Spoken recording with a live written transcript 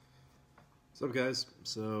What's up, guys?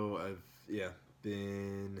 So I've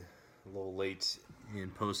been a little late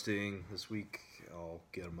in posting this week. I'll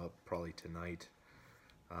get them up probably tonight.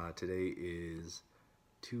 Today is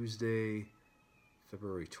Tuesday,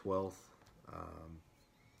 February 12th. Um,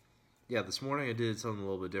 this morning I did something a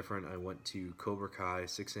little bit different. I went to Cobra Kai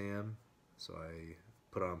 6 a.m. So I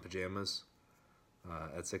put on pajamas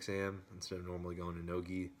at 6 a.m. instead of normally going to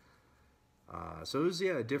Nogi. So it was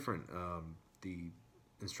different. The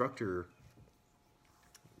instructor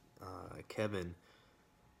Kevin.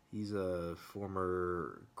 He's a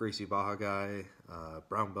former Gracie Baja guy,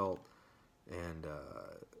 brown belt, and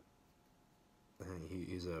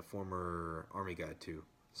he's a former Army guy too.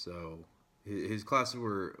 So his classes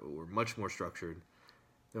were much more structured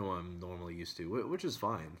than what I'm normally used to, which is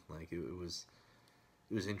fine. Like it was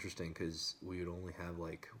interesting because we would only have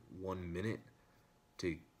like 1 minute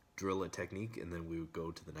to drill a technique, and then we would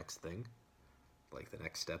go to the next thing, like the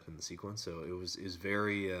next step in the sequence. So it was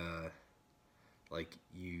very like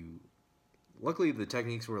you. Luckily, the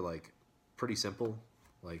techniques were like pretty simple.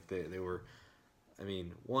 Like they were. I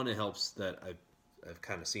mean, one, it helps that I've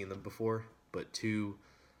kind of seen them before, but two,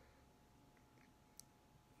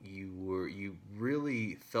 you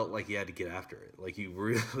really felt like you had to get after it. Like you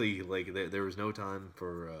really like there was no time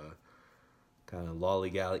for kind of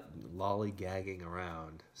lollygagging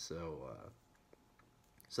around. So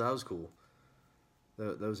that was cool.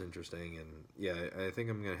 That was interesting, and I think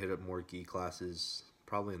I'm gonna hit up more gi classes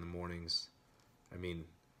probably in the mornings. I mean,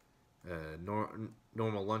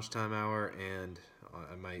 normal lunchtime hour, and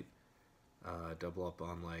I might double up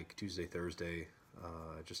on like Tuesday, Thursday,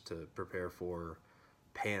 just to prepare for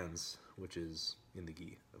pans, which is in the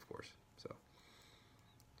gi, of course.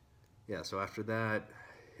 So after that,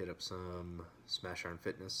 hit up some Smash Iron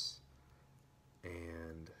Fitness,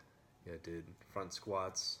 and did front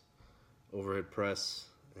squats, overhead press,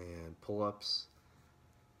 and pull ups.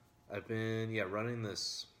 I've been running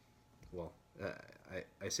this. Well,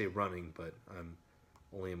 I say running, but I'm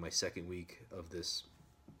only in my second week of this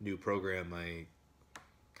new program. My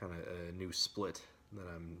kind of a new split that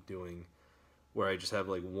I'm doing, where I just have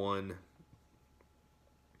like one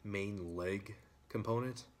main leg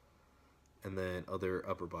component, and then other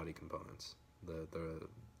upper body components.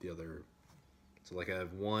 The other. So like I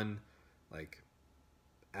have one like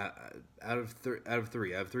out of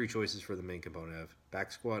three, I have three choices for the main component. I have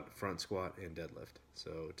back squat, front squat, and deadlift.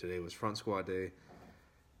 So today was front squat day,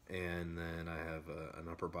 and then I have an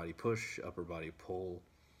upper body push, upper body pull.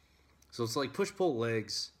 So it's like push pull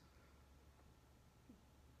legs,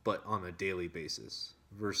 but on a daily basis.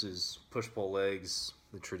 Versus push pull legs,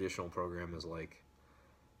 the traditional program is like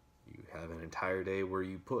you have an entire day where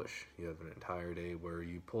you push, you have an entire day where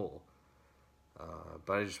you pull.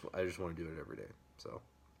 But I just want to do it every day. So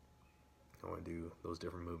I want to do those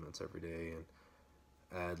different movements every day and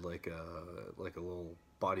add like a little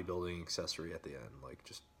bodybuilding accessory at the end, like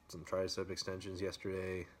just some tricep extensions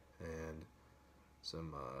yesterday and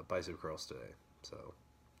some bicep curls today. So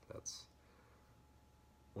that's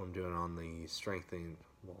what I'm doing on the strength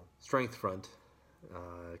front.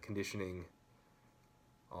 Conditioning.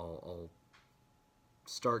 I'll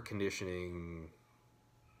start conditioning.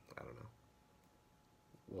 I don't know.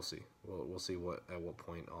 We'll see. We'll see at what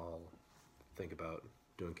point I'll think about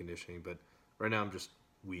doing conditioning. But right now I'm just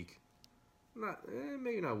weak. Not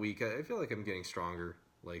maybe not weak. I feel like I'm getting stronger.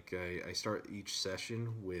 Like I start each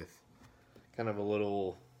session with kind of a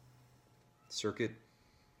little circuit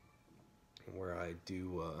where I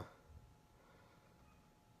do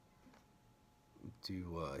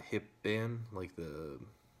hip band, like the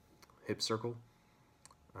hip circle.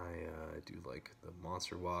 I do like the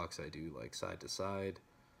monster walks. I do like side to side,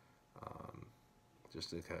 um, just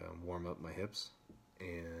to kind of warm up my hips,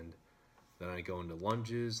 and then I go into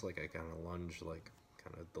lunges. Like I kind of lunge like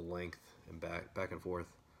kind of the length and back and forth,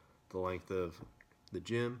 the length of the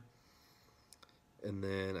gym, and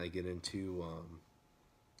then I get into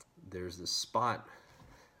there's this spot.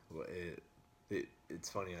 It's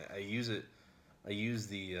funny. I use it. I use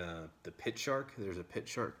the Pit Shark. There's a Pit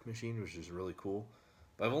Shark machine, which is really cool.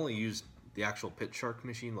 But I've only used the actual Pit Shark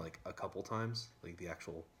machine like a couple times, like the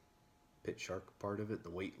actual Pit Shark part of it, the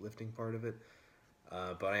weightlifting part of it.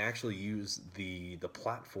 But I actually use the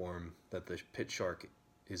platform that the Pit Shark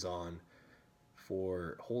is on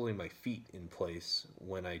for holding my feet in place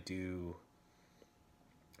when I do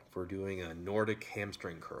for doing a Nordic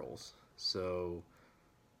hamstring curls. So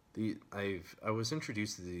I was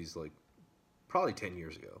introduced to these like probably 10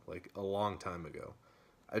 years ago, like a long time ago.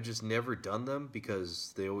 I just never done them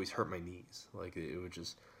because they always hurt my knees. Like it would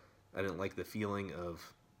just I didn't like the feeling of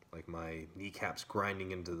like my kneecaps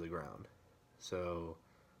grinding into the ground. So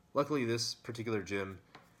luckily, this particular gym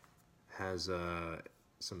has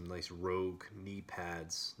some nice Rogue knee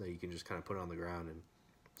pads that you can just kind of put on the ground and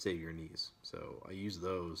save your knees. So I use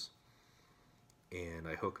those, and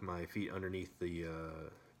I hook my feet underneath the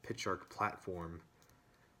PitchShark platform,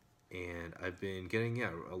 and I've been getting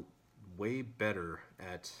way better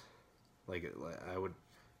at like I would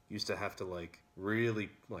used to have to like really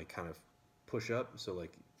like kind of push up. So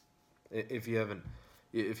like if you haven't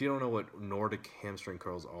if you don't know what Nordic hamstring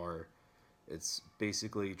curls are, it's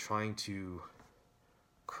basically trying to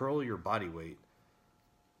curl your body weight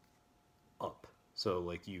up. So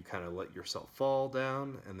like you kind of let yourself fall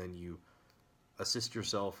down and then you assist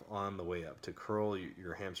yourself on the way up to curl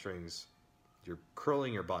your hamstrings. You're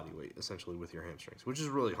curling your body weight essentially with your hamstrings, which is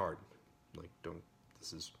really hard. Like don't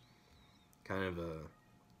this is kind of a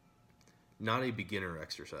not a beginner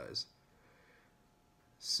exercise.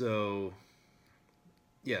 So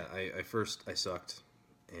yeah, I sucked,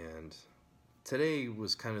 and today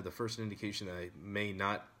was kind of the first indication that I may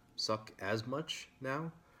not suck as much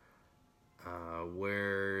now.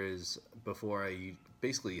 Whereas before I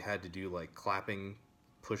basically had to do like clapping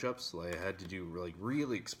push-ups, like I had to do like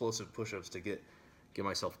really explosive push-ups to get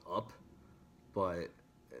myself up. But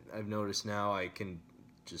I've noticed now I can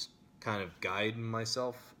just kind of guide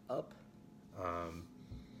myself up. Um,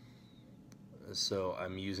 so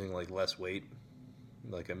I'm using like less weight,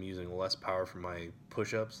 like I'm using less power for my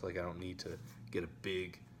push-ups. Like I don't need to get a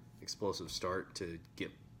big explosive start to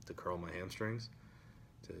curl my hamstrings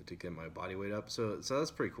to get my body weight up. So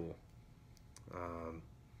that's pretty cool,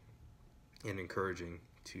 and encouraging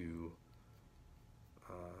to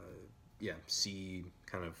see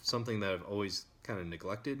kind of something that I've always kind of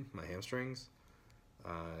neglected, my hamstrings.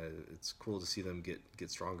 It's cool to see them get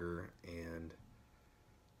stronger, and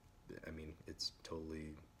I mean it's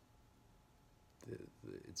totally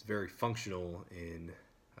it's very functional in,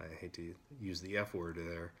 I hate to use the F word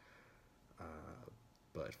there,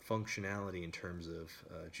 but functionality in terms of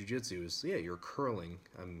jiu-jitsu is, yeah, you're curling.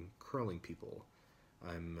 I'm curling people.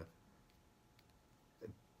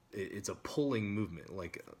 It's a pulling movement,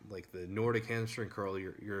 like the Nordic hamstring curl.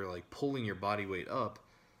 You're like pulling your body weight up.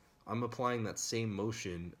 I'm applying that same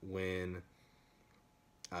motion when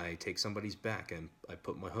I take somebody's back and I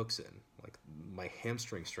put my hooks in. Like my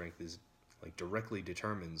hamstring strength is like directly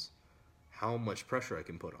determines how much pressure I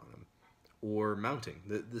can put on them. Or mounting,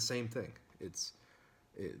 the same thing.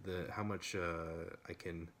 The how much I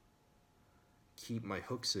can keep my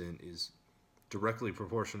hooks in is directly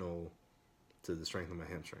proportional to the strength of my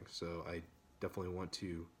hamstrings. So I definitely want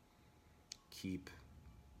to keep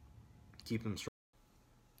them strong.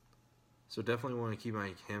 So definitely want to keep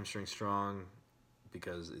my hamstring strong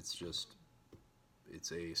because it's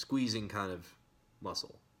a squeezing kind of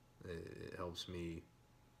muscle. It helps me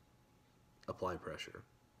apply pressure.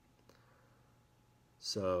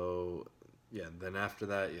 So yeah, then after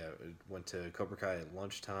that, yeah, I went to Cobra Kai at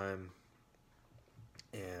lunchtime,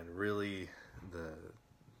 and really the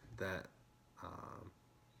that um,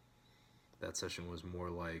 that session was more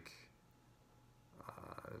like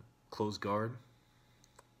closed guard,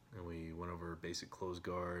 and we went over basic closed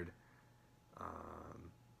guard,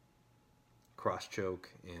 um, cross choke,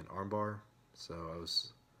 and armbar. So I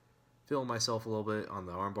was feeling myself a little bit on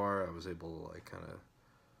the armbar. I was able to like kind of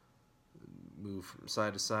move from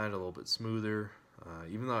side to side a little bit smoother.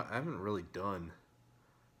 Even though I haven't really done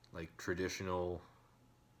like traditional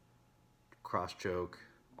cross choke,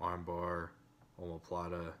 armbar,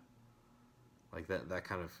 omoplata, like that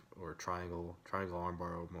kind of, or triangle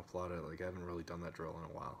armbar, omoplata. Like I haven't really done that drill in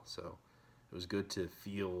a while, so it was good to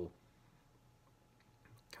feel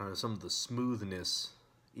kind of some of the smoothness,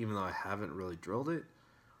 even though I haven't really drilled it.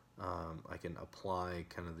 I can apply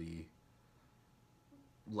kind of the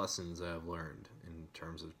lessons that I've learned in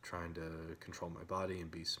terms of trying to control my body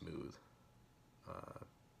and be smooth.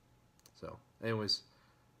 So, anyways,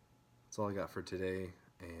 that's all I got for today,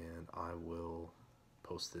 and I will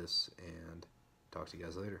post this and talk to you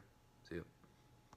guys later. See you.